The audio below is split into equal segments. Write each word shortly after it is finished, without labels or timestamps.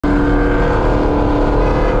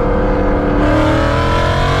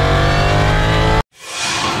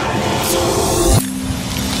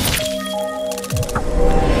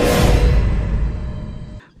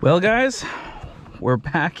Well guys, we're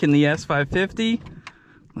back in the S550.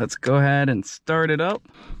 Let's go ahead and start it up.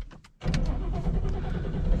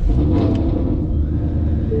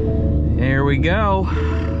 There we go.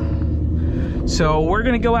 So we're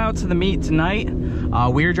gonna go out to the meet tonight.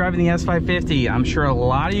 We're driving the S550. I'm sure a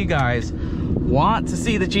lot of you guys want to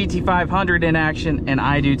see the GT500 in action, and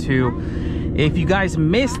I do too. If you guys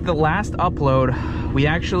missed the last upload, we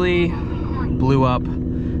actually blew up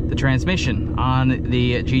the transmission on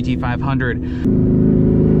the GT500.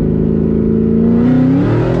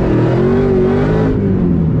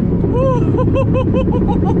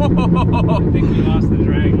 I think we lost the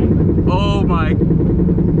dragon. Oh my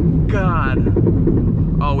God.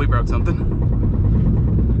 Oh, we broke something.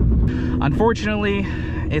 Unfortunately,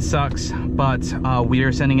 it sucks, but we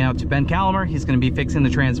are sending out to Ben Calamer. He's going to be fixing the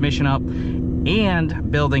transmission up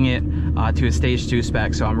and building it to a stage 2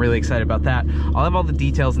 spec, so I'm really excited about that. I'll have all the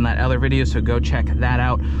details in that other video, so go check that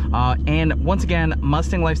out. And once again,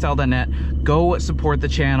 MustangLifestyle.net, go support the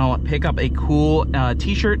channel, pick up a cool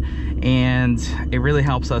t-shirt, and it really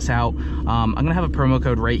helps us out. I'm gonna have a promo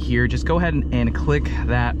code right here. Just go ahead and click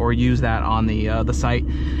that or use that on the site,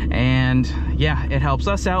 and yeah, it helps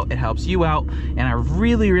us out, it helps you out, and I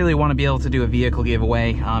really want to be able to do a vehicle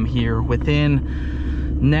giveaway here within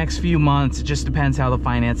next few months. It just depends how the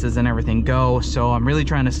finances and everything go, so I'm really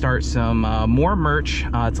trying to start some more merch.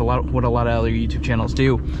 It's what a lot of other YouTube channels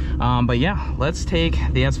do, but yeah, let's take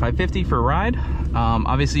the S550 for a ride.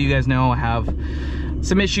 Obviously you guys know I have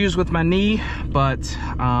some issues with my knee, but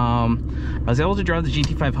I was able to drive the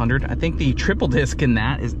GT500. I think the triple disc in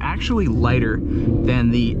that is actually lighter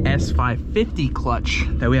than the S550 clutch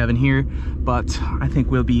that we have in here, but I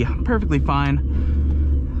think we'll be perfectly fine.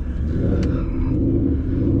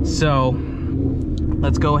 So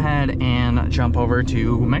let's go ahead and jump over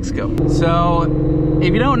to Mexico. So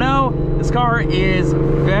if you don't know, this car is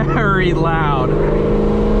very loud.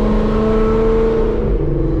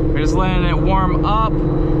 We're just letting it warm up,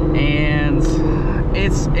 and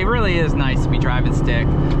it really is nice to be driving stick.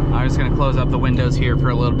 I'm just gonna close up the windows here for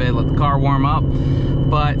a little bit, let the car warm up.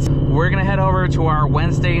 But we're gonna head over to our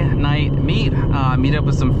Wednesday night meet up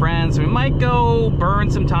with some friends. We might go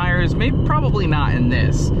burn some tires, probably not in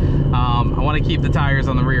this. I wanna keep the tires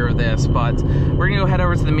on the rear of this, but we're gonna go head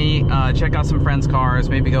over to the meet, check out some friends' cars,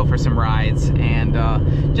 maybe go for some rides, and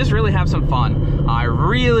just really have some fun. I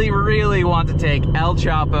really want to take El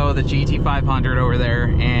Chapo, the GT500 over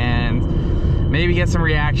there, and maybe get some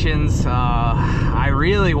reactions. I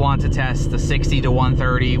really want to test the 60 to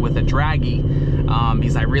 130 with a Draggy,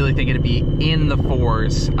 because I really think it'd be in the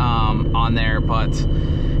 4s on there, but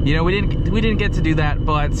you know, we didn't get to do that.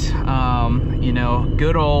 But you know,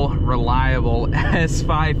 good old reliable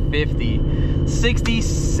S550,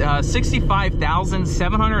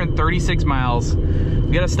 65,736 miles.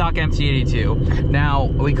 We got a stock MT82. Now,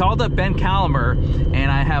 we called up Ben Calamer,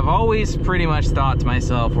 and I have always pretty much thought to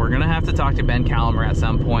myself, we're gonna have to talk to Ben Calamer at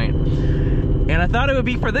some point. And I thought it would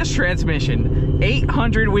be for this transmission.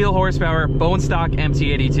 800 wheel horsepower, bone stock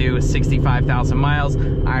MT82, 65,000 miles.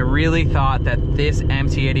 I really thought that this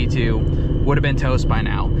MT82 would have been toast by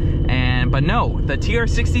now. But no, the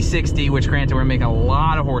TR6060, which granted we're making a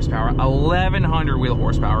lot of horsepower, 1100 wheel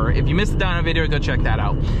horsepower. If you missed the dyno video, go check that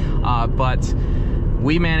out. But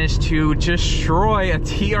we managed to destroy a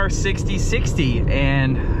TR6060,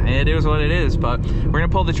 and it is what it is. But we're gonna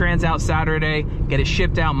pull the trans out Saturday, get it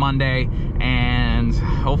shipped out Monday, and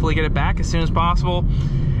hopefully get it back as soon as possible.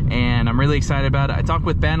 And I'm really excited about it. I talked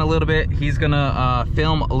with Ben a little bit. He's gonna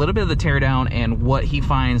film a little bit of the teardown and what he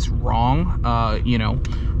finds wrong, you know,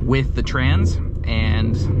 with the trans.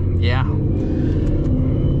 And yeah,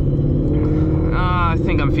 I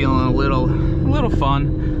think I'm feeling a little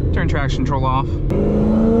fun. Turn traction control off.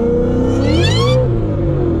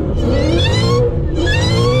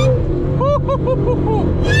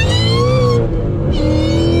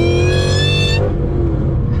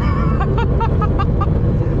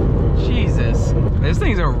 Jesus, this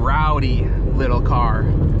thing's a rowdy little car.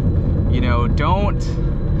 You know, don't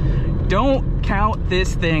count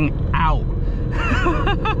this thing out.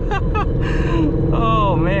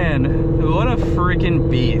 Oh man, what a freaking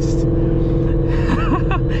beast.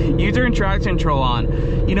 You turn traction control on.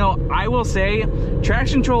 You know, I will say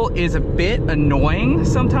traction control is a bit annoying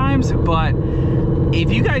sometimes, but if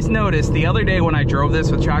you guys noticed the other day when I drove this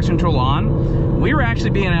with traction control on, we were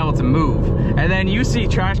actually being able to move. And then you see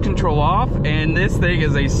traction control off, and this thing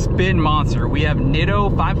is a spin monster. We have Nitto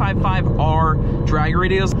 555R drag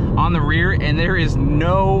radials on the rear, and there is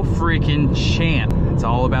no freaking chance. It's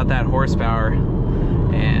all about that horsepower.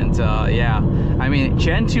 And yeah, I mean,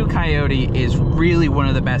 Gen 2 Coyote is really one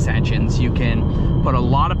of the best engines. You can put a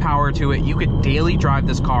lot of power to it. You could daily drive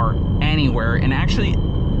this car anywhere, and actually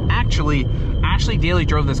daily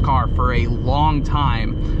drove this car for a long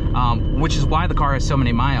time, which is why the car has so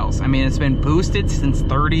many miles. I mean, it's been boosted since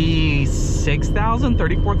 36,000,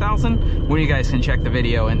 34,000. One of you guys can check the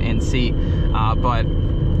video and see, but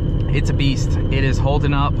it's a beast. It is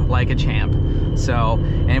holding up like a champ. So,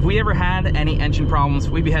 and if we ever had any engine problems,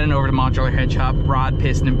 we'd be heading over to Modular Head Shop, rod,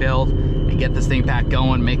 piston, and build, and get this thing back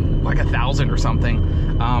going, make like 1,000 or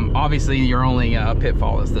something. Obviously, your only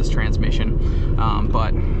pitfall is this transmission,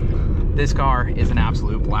 but this car is an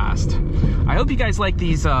absolute blast. I hope you guys like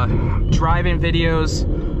these drive-in videos.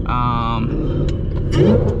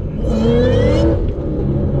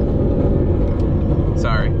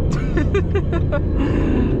 Sorry.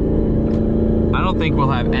 I don't think we'll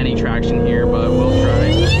have any traction here, but we'll try.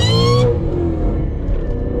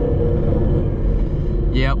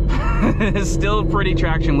 Yep. Still pretty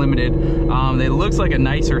traction limited. It looks like a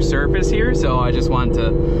nicer surface here, so I just wanted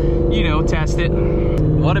to, you know, test it.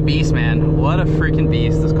 What a beast, man. What a freaking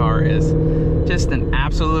beast this car is. Just an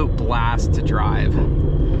absolute blast to drive.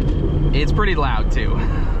 It's pretty loud too.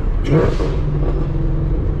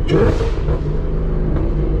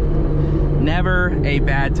 Never a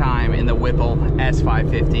bad time in the Whipple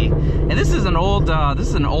S550. And this is an old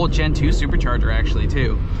Gen 2 supercharger actually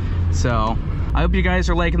too. So I hope you guys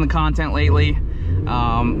are liking the content lately.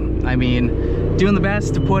 I mean, doing the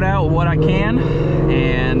best to put out what I can,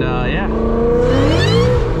 and yeah.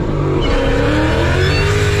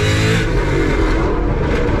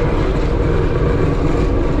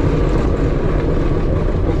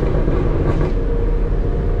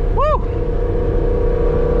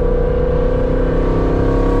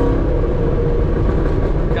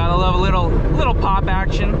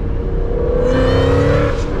 Action.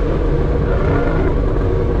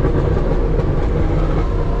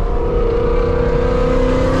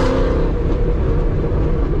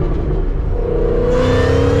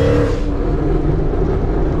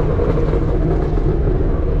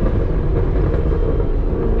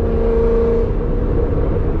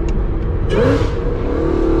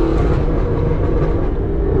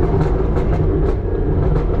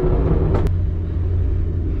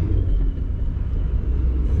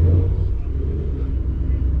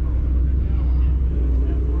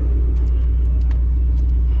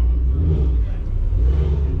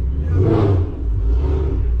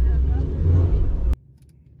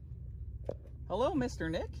 Hello, Mr.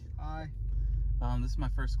 Nick. Hi. This is my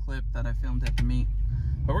first clip that I filmed at the meet,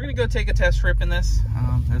 but we're gonna go take a test trip in this.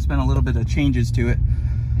 There's been a little bit of changes to it.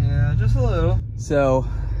 Yeah, just a little. So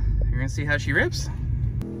you're gonna see how she rips.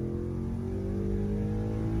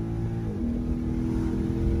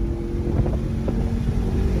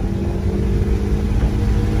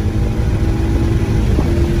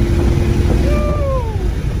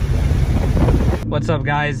 What's up,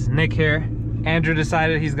 guys? Nick here. Andrew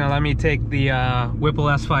decided he's gonna let me take the Whipple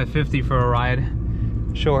S550 for a ride.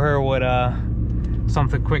 Show her what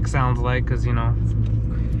something quick sounds like, because, you know,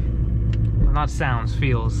 not sounds,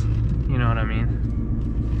 feels. You know what I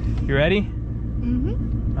mean. You ready?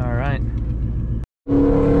 Mm-hmm. All right.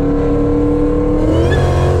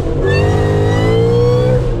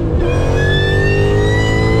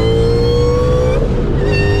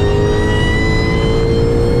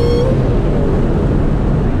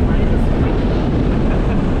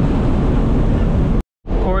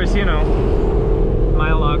 You know,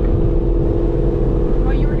 my luck.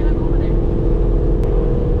 Oh, you were gonna go over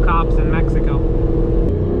there? Cops in Mexico.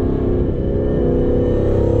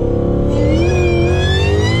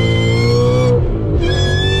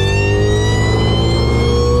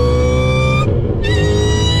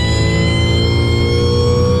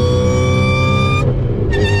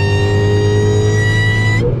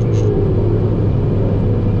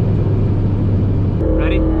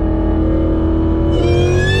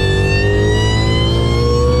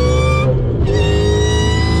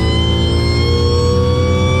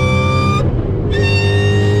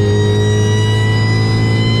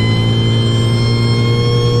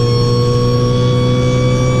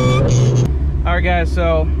 Guys,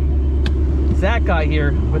 so Zach got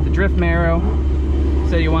here with the Drift Marrow,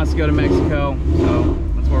 said he wants to go to Mexico, so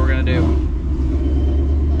that's what we're gonna do.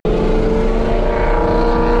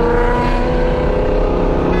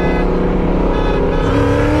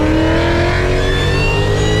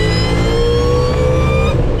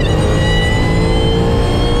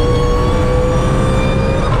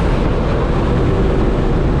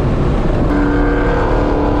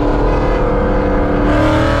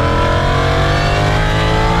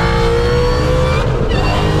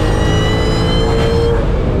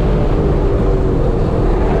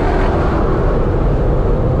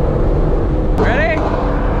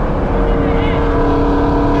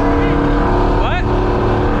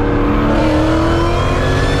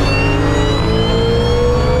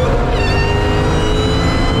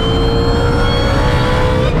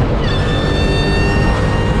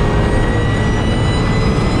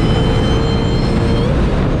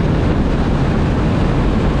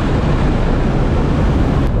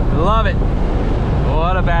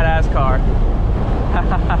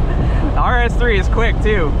 that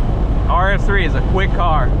too. RS3 is a quick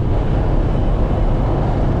car.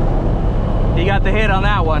 He got the hit on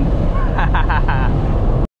that one.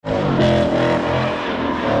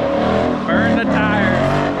 Burn the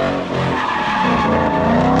tires.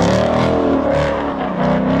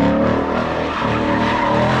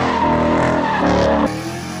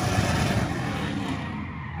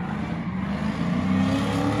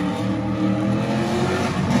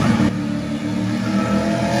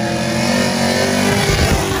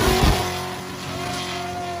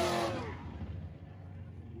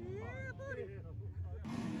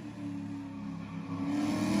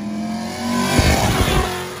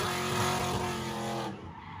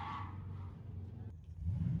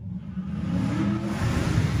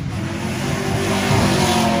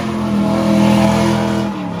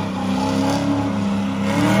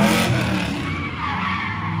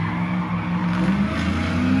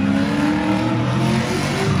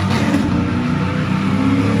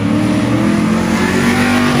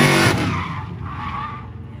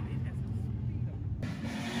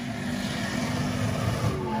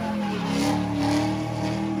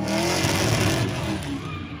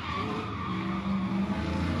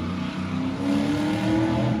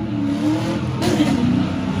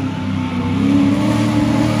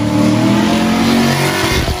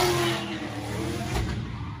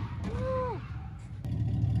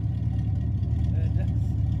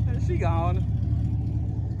 She gone.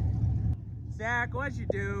 Zach, what'd you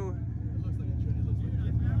do?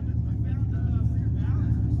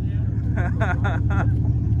 I'm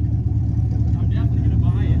definitely gonna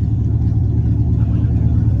buy it.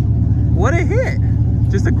 What a hit!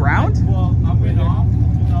 Just the ground? Well, I went off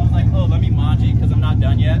and I was like, oh, let me manji because I'm not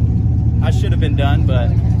done yet. I should have been done, but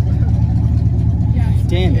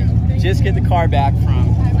damn it. Just get the car back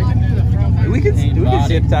from. We could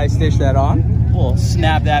zip tie stitch that on. We'll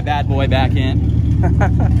snap that bad boy back in.